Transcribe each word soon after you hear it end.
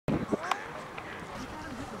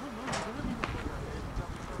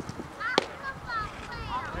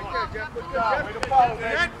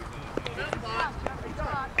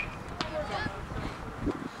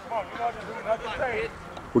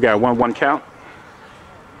We got a 1-1 count.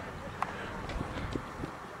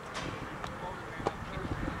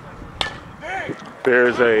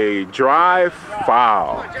 There's a drive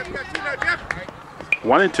foul.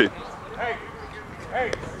 1 and 2. Hey,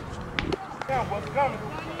 hey. What's coming?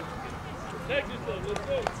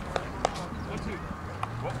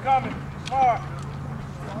 What's coming? Smart.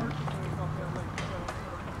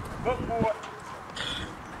 Look for it.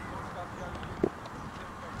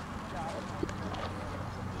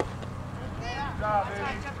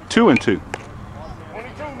 2 and 2.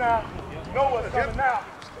 22 now. You know what's coming now.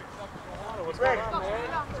 Ready.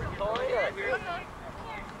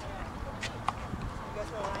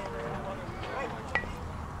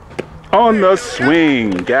 On the swing.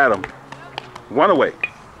 Got him. 1 away.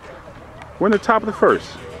 We're in the top of the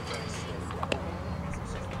first.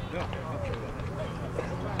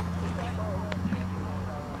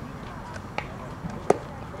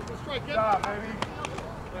 Good job, baby.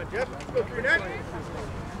 Jeff, go through that.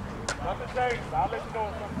 Nothing changed. I'll let you know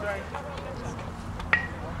if something changes.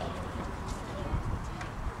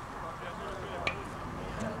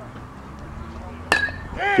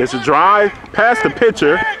 Gets a drive past the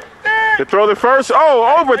pitcher. To throw the first.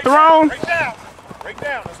 Oh, overthrown. Break down. Break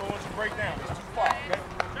down. That's all I want you to break down. It's too far.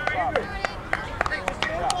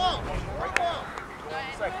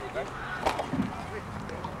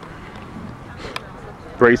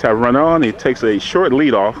 Braves have run on. He takes a short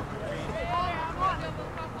lead off.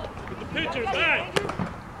 The pitcher back.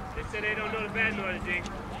 They said they don't know the bad noise, G.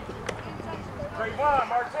 Trayvon,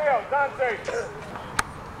 Marcel, Dante.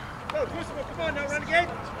 Go, Crucible, come on now, Renegade.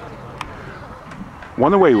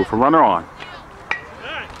 1 away with a runner on.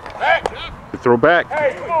 Hey, The throw back.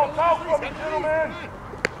 hey, come on, talk for me, gentlemen.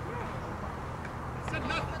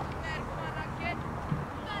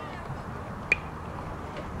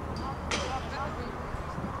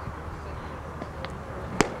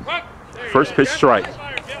 First pitch strike.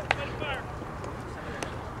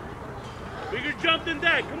 Bigger jump than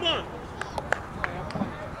that, come on.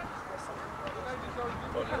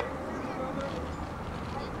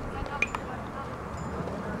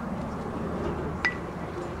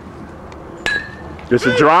 There's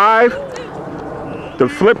a drive. The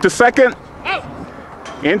flip to second.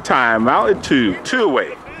 In time. Out at 2. 2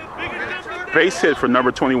 away. Base hit for number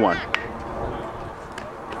 21.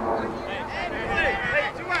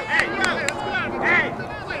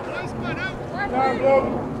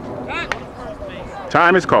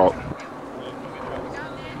 Time is called.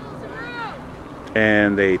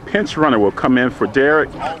 And a pinch runner will come in for Derek,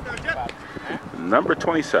 number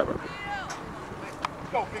 27.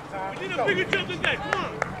 Go, big time. We need a bigger jump than that, come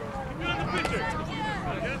on. Keep me on the pitcher.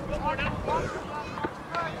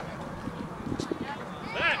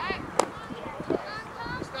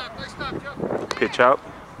 Pitch out.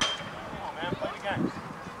 Come on, man, play the game.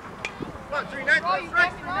 Come on, 3-9,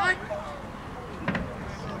 right, 3-9.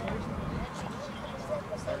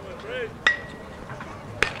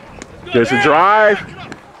 There's a drive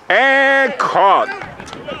and caught.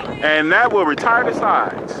 And that will retire the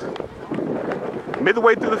sides.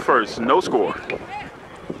 Midway through the first, no score.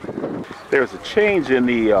 There's a change in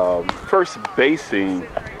the first basing,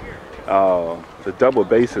 the double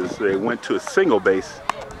bases. They went to a single base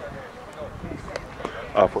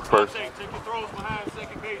for first. Take your throws behind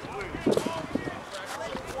second base, please.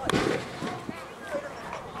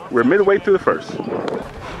 We're midway through the first.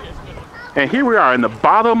 And here we are in the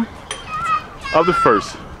bottom of the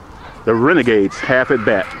first. The Renegades have it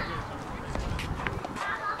back.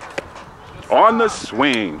 On the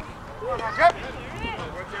swing.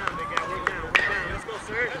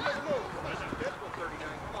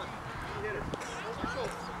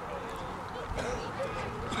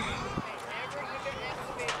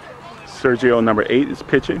 Sergio, number 8, is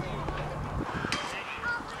pitching.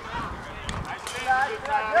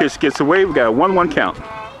 Pitch gets away. We got a 1-1 count.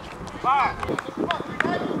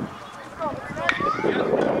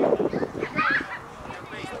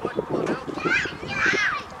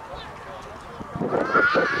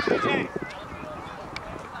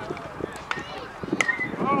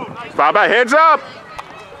 Foul by, heads up.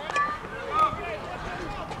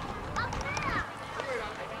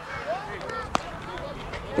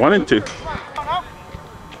 One and 2.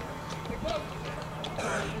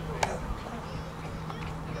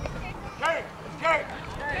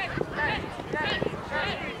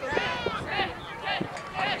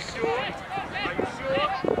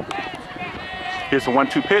 Here's a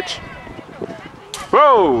 1-2 pitch.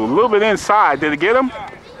 Whoa, a little bit inside. Did it get him?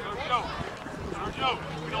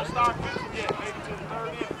 We don't start pitching yet, maybe to the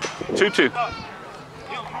third inning. 2-2.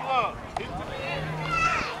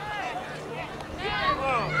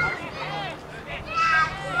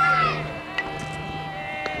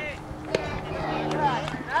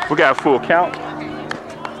 We got a full count.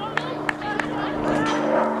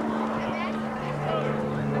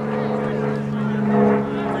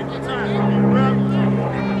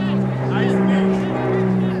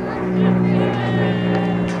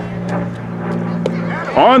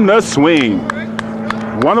 On the swing.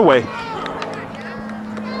 One away.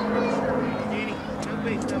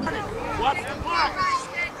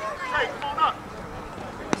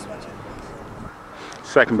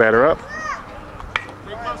 Second batter up.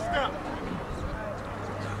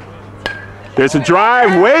 There's a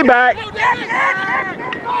drive way back.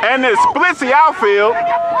 And it splits the outfield.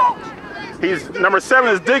 Number 7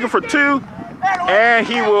 is digging for 2. And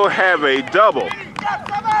he will have a double.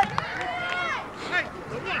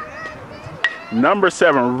 Number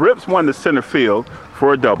 7 rips one to center field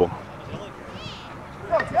for a double.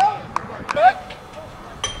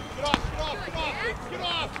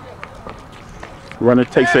 Runner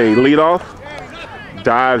takes a leadoff,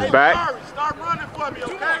 dives back. Start running for me,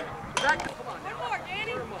 okay?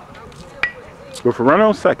 With a runner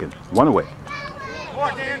on second, one away.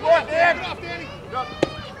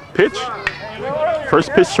 Pitch.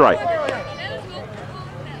 First pitch strike.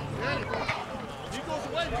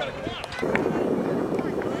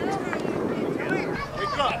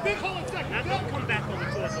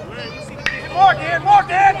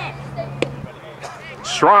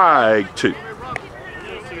 Strike 2.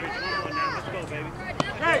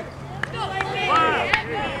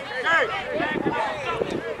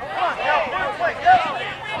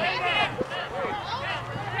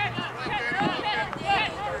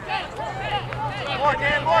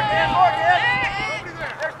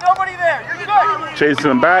 There's nobody there. You're good.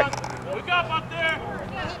 Chasing him back. Look up up there.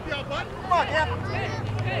 Come on, Dan.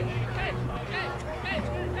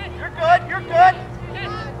 You're good. You're good.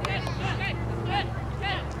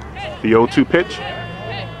 The 0-2 pitch.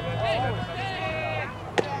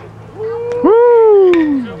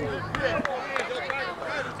 Woo!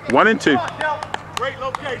 1-2. Great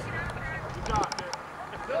location. Good job, man.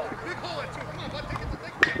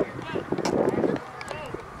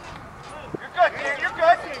 You're good, Dan. You're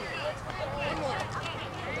good.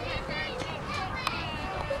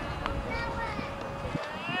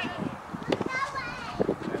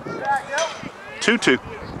 2-2.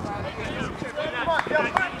 Come on, Bill.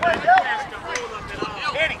 Play, Bill.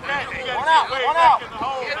 One out. One out.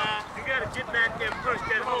 You gotta get back there and push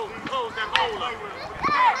that hole. Close that hole up.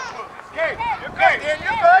 Okay, you're good, Dan.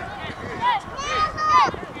 You're good.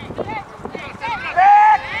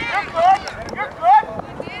 Back. You're good. You're good.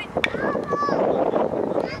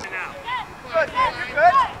 Good, Dan. You're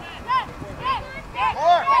good.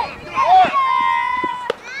 More.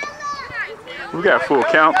 We got a full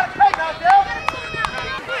count.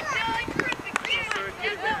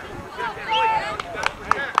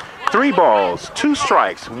 3 balls, 2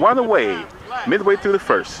 strikes, 1 away, midway through the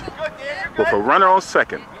first, with a runner on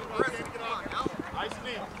second.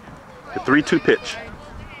 The 3-2 pitch.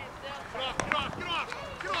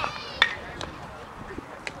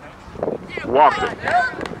 Walked it.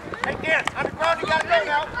 Hey, Dan, underground, you gotta go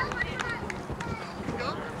now.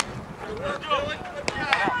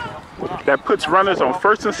 That puts runners on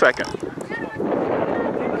first and second. Good,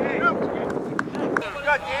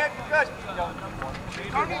 Dan, good.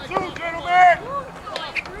 32, gentlemen.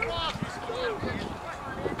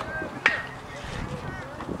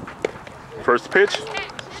 First pitch,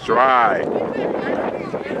 strike.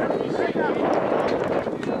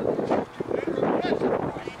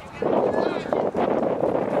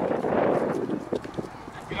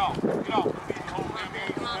 Get off.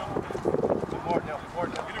 More,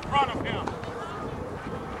 Get in front of him.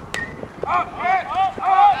 Up.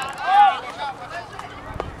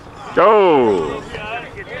 Go.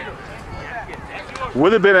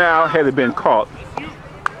 Would have been an out had it been caught.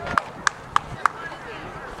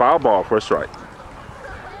 Foul ball for a strike.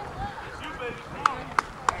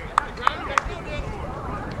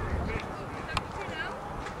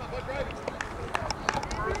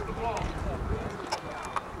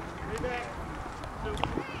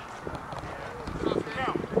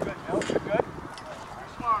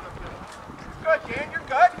 Good, Dan, you're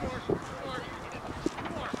good.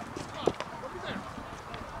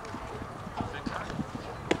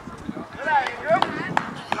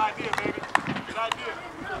 Good idea, baby. Good idea.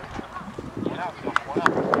 One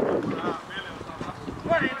out.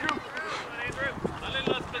 What, Andrew?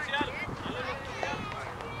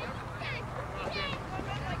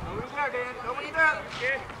 Nobody there, Dan. Nobody there.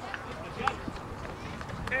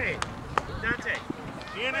 Hey, Dante.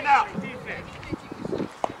 In and out. Defense.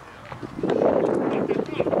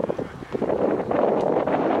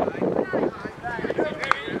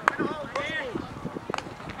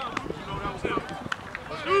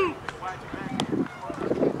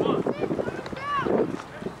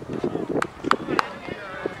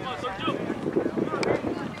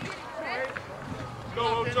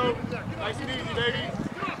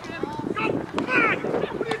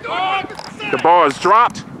 The ball is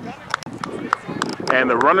dropped, and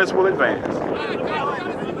the runners will advance.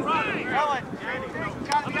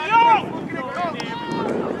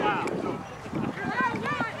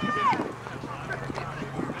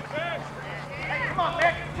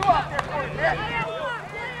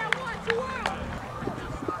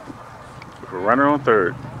 Runner on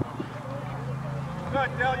third. Good,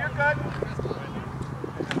 Dale, you're good.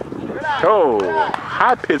 Oh,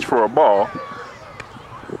 high pitch for a ball.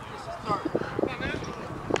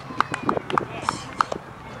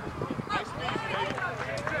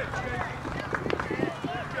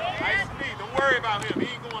 Don't worry about him. He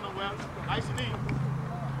ain't going nowhere. Nice and easy.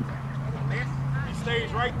 He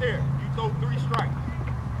stays right there. You throw 3 strikes.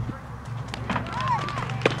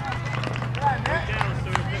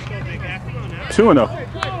 2-0.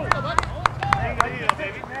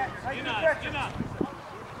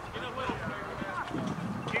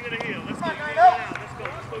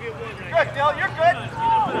 Good, Dale, you're good.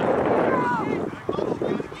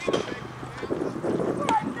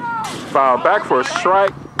 Foul back for a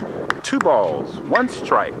strike. 2 balls, 1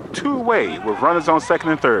 strike, 2 away with runners on second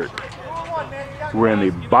and third. We're in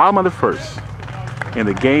the bottom of the first in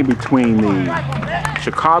the game between the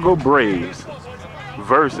Chicago Braves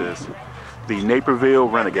versus the Naperville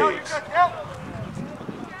Renegades.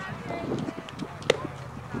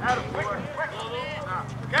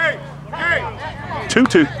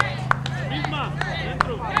 2-2.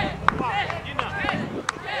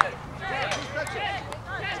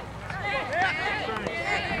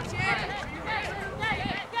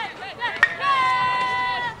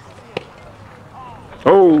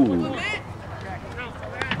 Oh,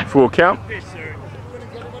 full count.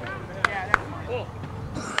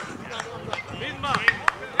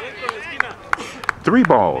 3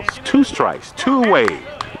 balls, 2 strikes, 2 away.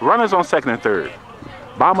 Runners on second and third.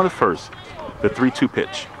 Bottom of the first, the 3-2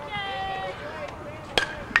 pitch.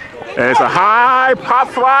 And it's a high pop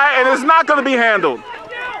fly, and it's not going to be handled.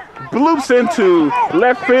 Bloops into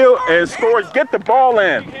left field and scores. Get the ball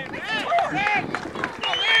in.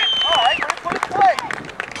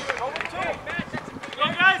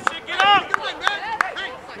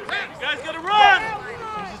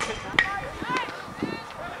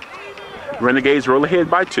 Renegades roll ahead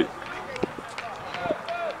by 2.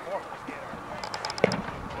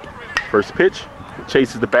 First pitch,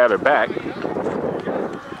 chases the batter back.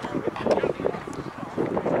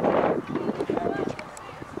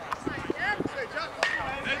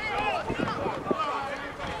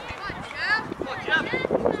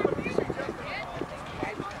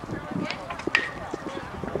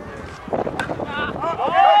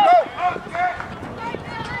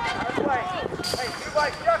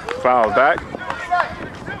 Foul back.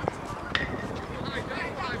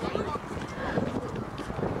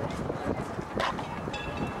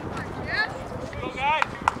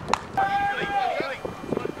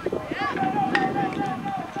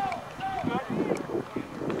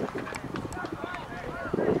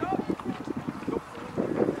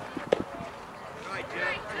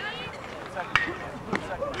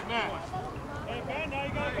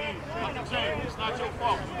 It's not your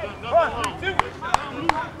fault. You've done nothing wrong.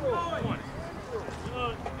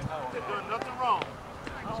 You've done nothing wrong.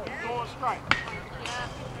 Throwing strike.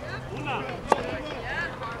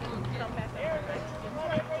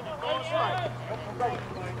 Throwing strike.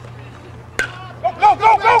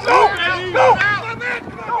 Go!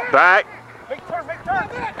 Back.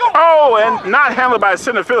 Oh, and not handled by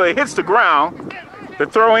center fielder. It hits the ground. The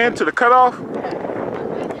throw in to the cutoff.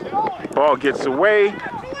 Ball gets away.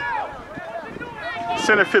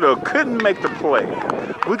 Center fielder couldn't make the play.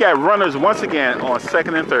 We got runners once again on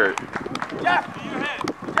second and third.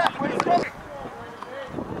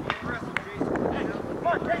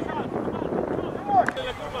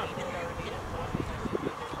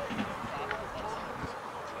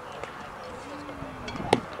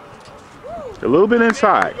 A little bit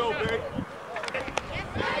inside. Get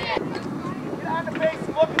on the base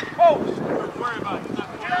and look at the coach. Don't worry about it.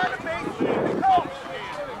 Get on the base and look at the coach.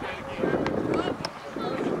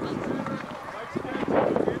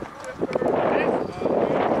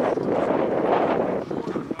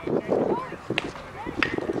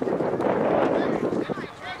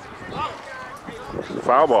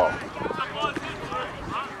 Foul ball.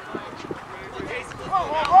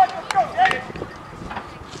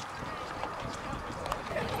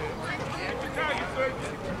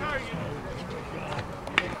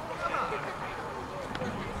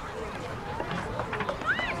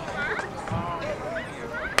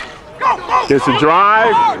 It's a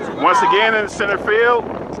drive, once again in the center field,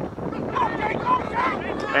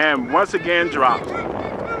 and once again dropped.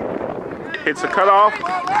 Hits a cutoff,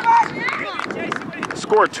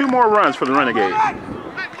 scored 2 more runs for the Renegades.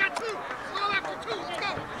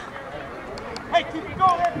 Hey, keep it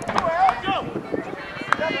going,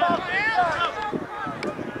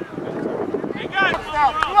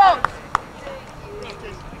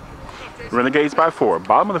 Renegades by 4,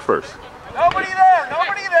 bottom of the first. Nobody there,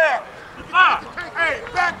 nobody there. Hey,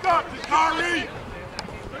 back up, Jakari.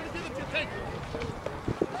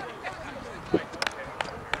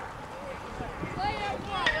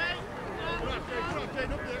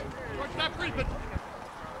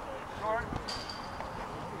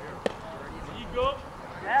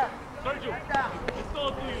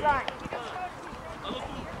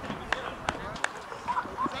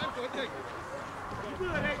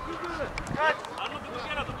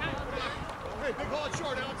 Hey, big hole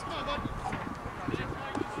short, Alex. Come on, bud.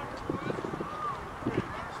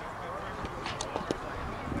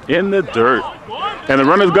 In the dirt. And the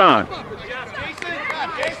runner's gone.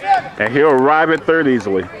 And he'll arrive at third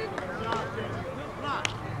easily.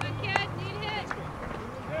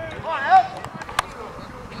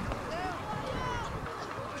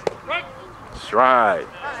 Stride.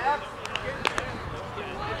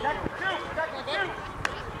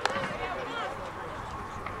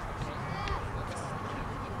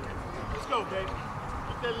 Let's go, baby.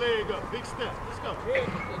 Get that leg up. Big step. Let's go.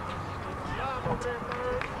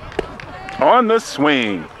 On the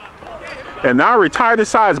swing. And now retire the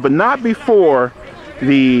sides, but not before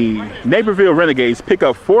the Naperville Renegades pick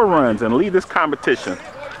up 4 runs and lead this competition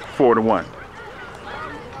 4-1.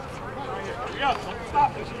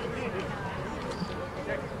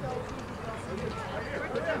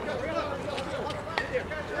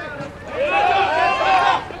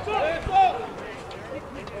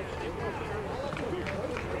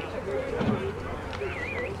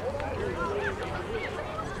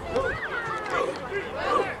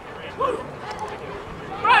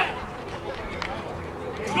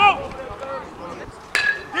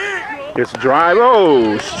 It's a drive,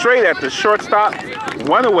 oh, straight at the shortstop,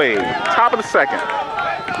 1 away, top of the second.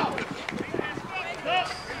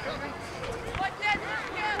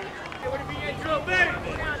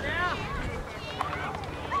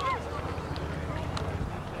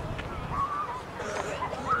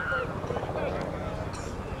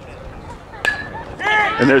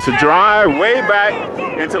 And there's a drive way back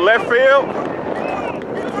into left field.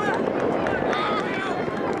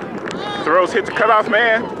 Throws hit the cutoff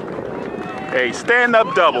man. A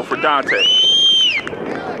stand-up double for Dante.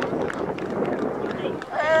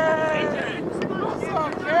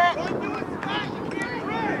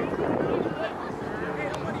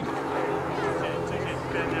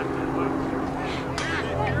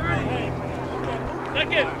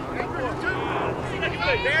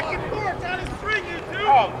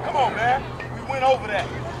 Oh, come on, man. We went over that.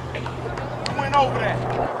 We went over that.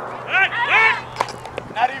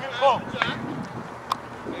 Not even close.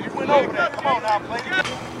 We went over that. Come on now, play.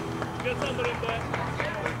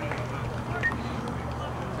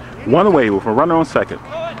 1 away with a runner on second.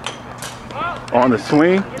 On the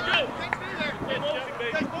swing.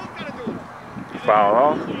 Foul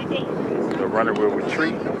off. The runner will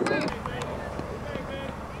retreat.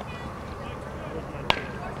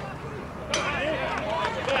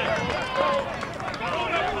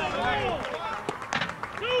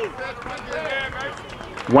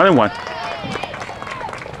 One and one.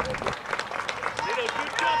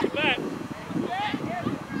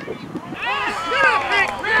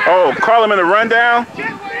 Oh, call him in the rundown.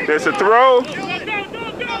 There's a throw.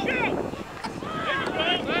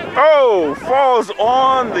 Oh, falls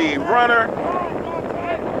on the runner.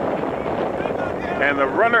 And the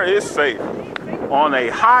runner is safe on a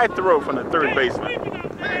high throw from the third baseman.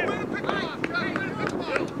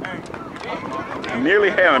 Nearly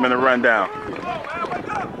had him in the rundown.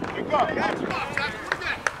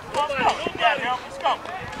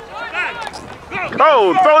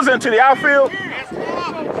 Oh, throws into the outfield.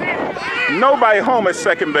 Nobody home at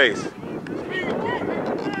second base.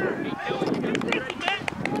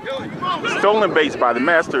 Stolen base by the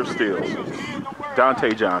master of steals,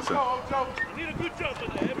 Dante Johnson.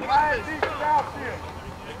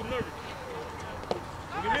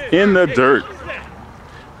 In the dirt.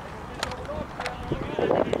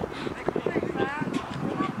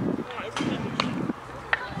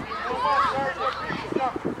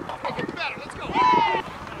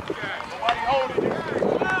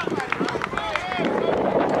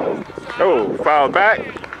 Oh, foul back.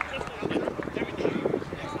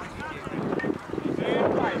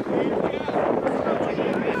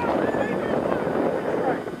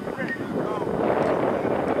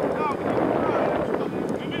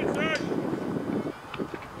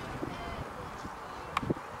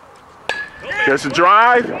 There's a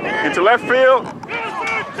drive into left field.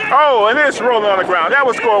 Oh, and it's rolling on the ground. That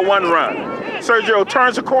would score 1 run. Sergio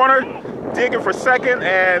turns the corner, digging for second,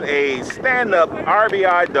 and a stand-up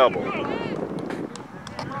RBI double.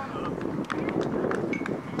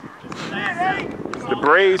 The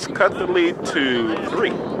Braves cut the lead to 3.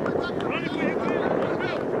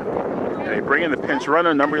 And they bring in the pinch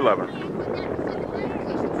runner, number 11.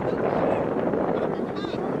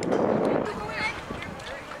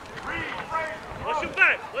 Let's shoot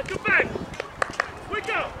back. Let's shoot back. Quick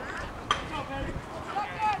up.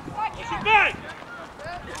 Let's shoot back.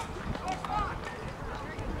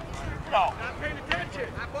 Not paying attention.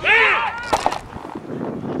 Bam!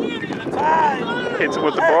 Hits him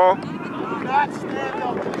with the ball. Not stand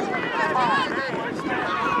up. Everybody's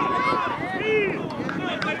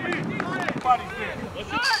there.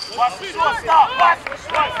 Watch the shortstop. Watch the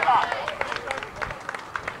shortstop.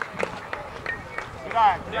 Good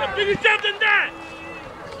eye. Need a bigger jump than that.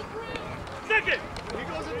 Second.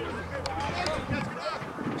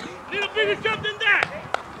 Need a bigger jump than that.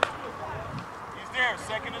 He's there.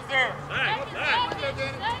 Second is there. All right.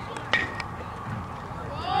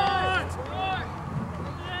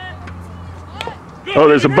 Oh,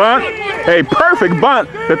 there's a bunt. A perfect bunt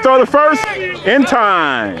to throw the first in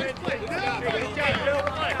time.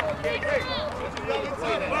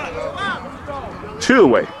 Two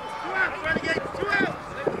away.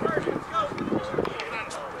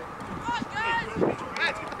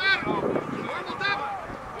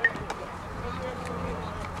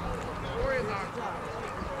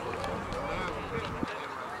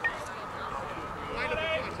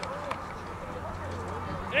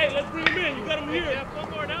 Hey, let's bring him in. You got him here. One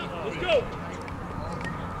more now. Let's go.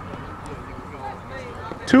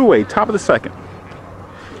 2 away, top of the second.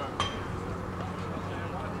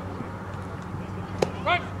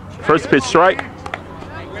 First pitch strike.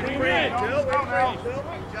 Bring him in.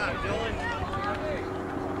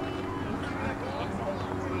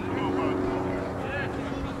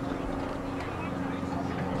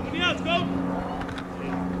 Somebody else, go.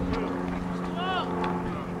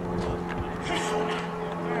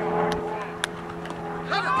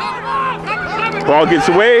 Ball gets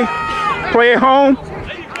away. Play it home.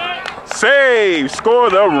 Save. Score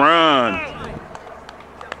the run.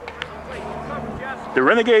 The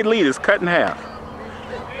Renegade lead is cut in half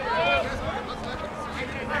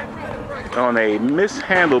on a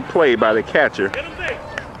mishandled play by the catcher. Get him big.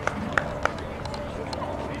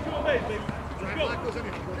 He's doing base, baby.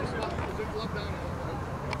 Let's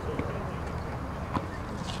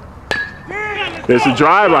go. There's a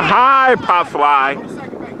drive, a high pop fly,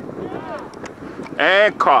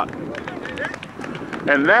 and caught.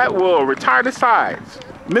 And that will retire the sides.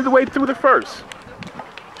 Midway through the first.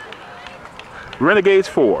 Renegades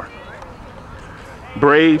 4,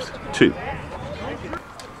 Braves 2.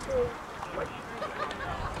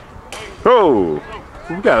 Oh,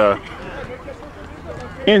 we got a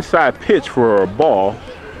inside pitch for a ball.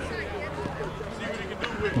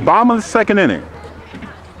 Bottom of the second inning.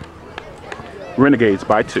 Renegades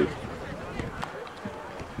by 2.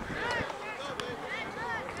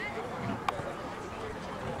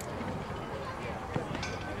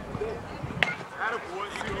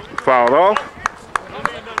 Fouled off.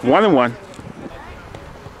 1-1.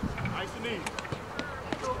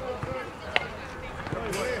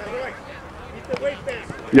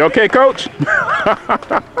 You okay, coach?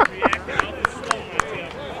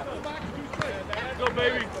 Go,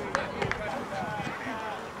 baby.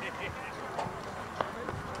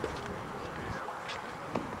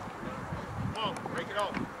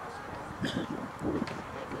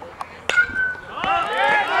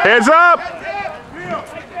 Heads up.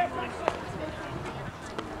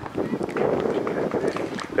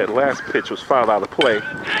 That last pitch was fouled out of play.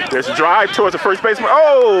 There's a drive towards the first baseman.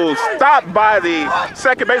 Oh, stopped by the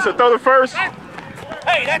second baseman. Throw the first.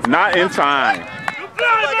 Not in time.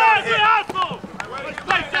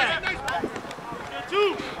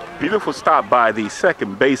 Beautiful stop by the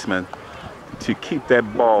second baseman to keep that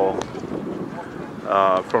ball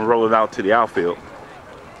from rolling out to the outfield.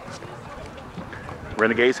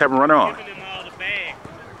 Renegades have a runner on.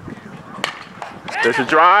 There's a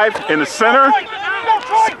drive in the center.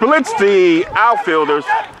 Splits the outfielders.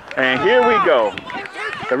 And here we go.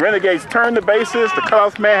 The Renegades turn the bases. The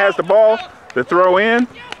cutoff man has the ball. The throw in.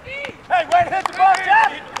 Hey, wait, hit the ball,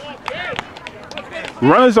 Jeff!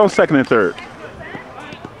 Runners on second and third.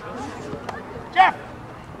 Jeff,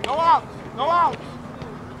 go out. Go out.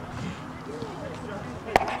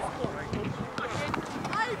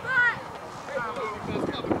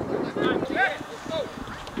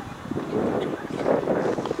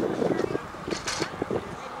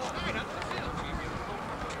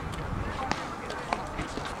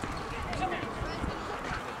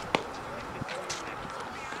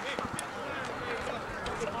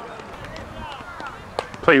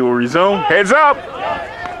 Play will resume. Heads up.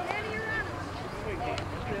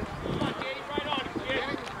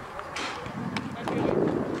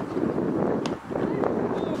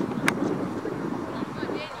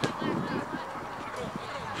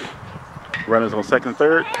 Runners on second,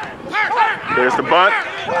 third. There's the bunt.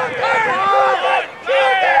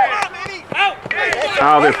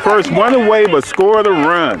 Their first one away, but score the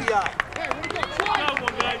run.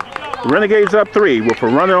 The Renegades up 3 with a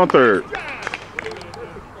runner on third.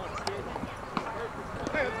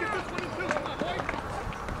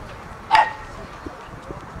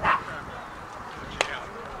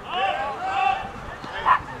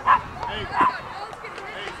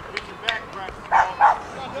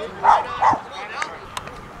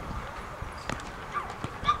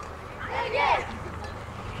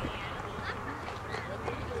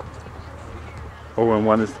 Over and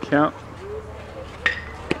 1 is the count.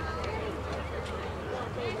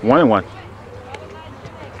 1-1.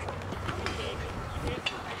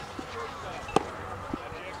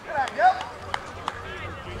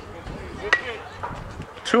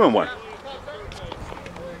 Two and 1.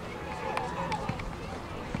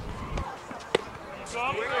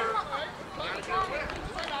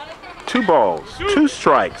 Two balls, 2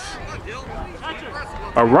 strikes.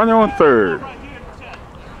 A runner on third.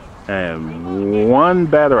 And 1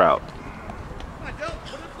 batter out.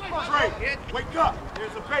 Trey, wake up.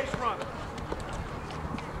 There's a base runner.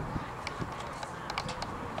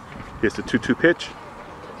 Here's the 2-2 pitch.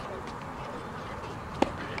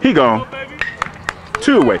 He gone.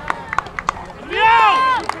 2 away.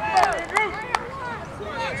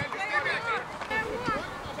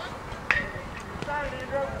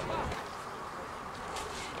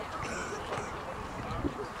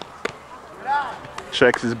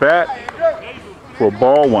 Checks his bat for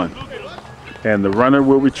ball 1, and the runner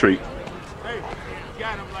will retreat. Hey, you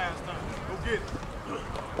got him last time. Go get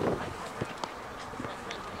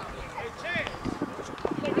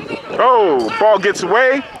it. Oh, ball gets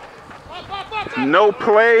away. No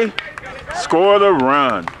play. Score the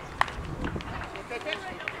run.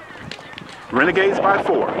 Renegades by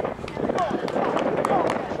 4.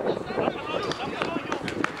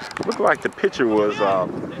 Looked like the pitcher was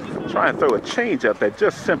trying to throw a changeup that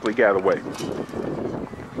just simply got away.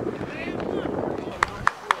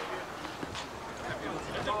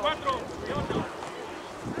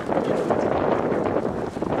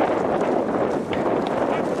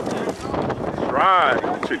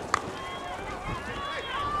 Strike 2.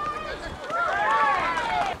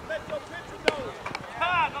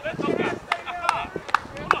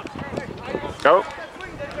 Oh,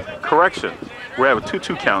 correction. We have a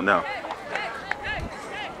 2-2 count now.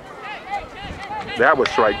 That was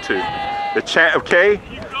strike 2. The chant of K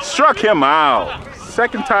struck him out.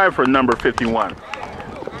 Second time for number 51.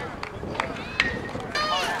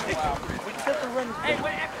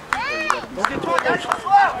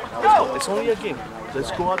 It's only a game.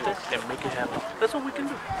 Let's go out there and make it happen. That's what we can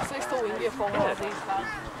do.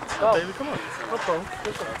 Baby, come on. No problem.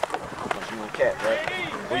 You and Cat, right?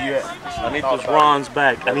 Where you at? I need those Rons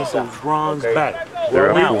back. I need those Rons back.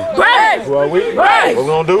 They're now. up. Who are we? Win! What we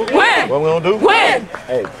gonna do? Win! What we gonna do? Win!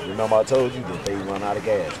 Hey, remember I told you that they run out of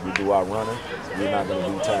gas. We do our running. We're not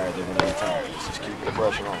gonna be tired. They're gonna be tired. Let's just keep the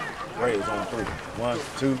pressure on. Braves on 3. 1,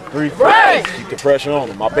 2, 3. Braves! Keep the pressure on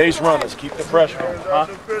them. My base runners, keep the pressure on them. Huh?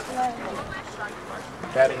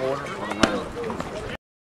 Batting order on the runner.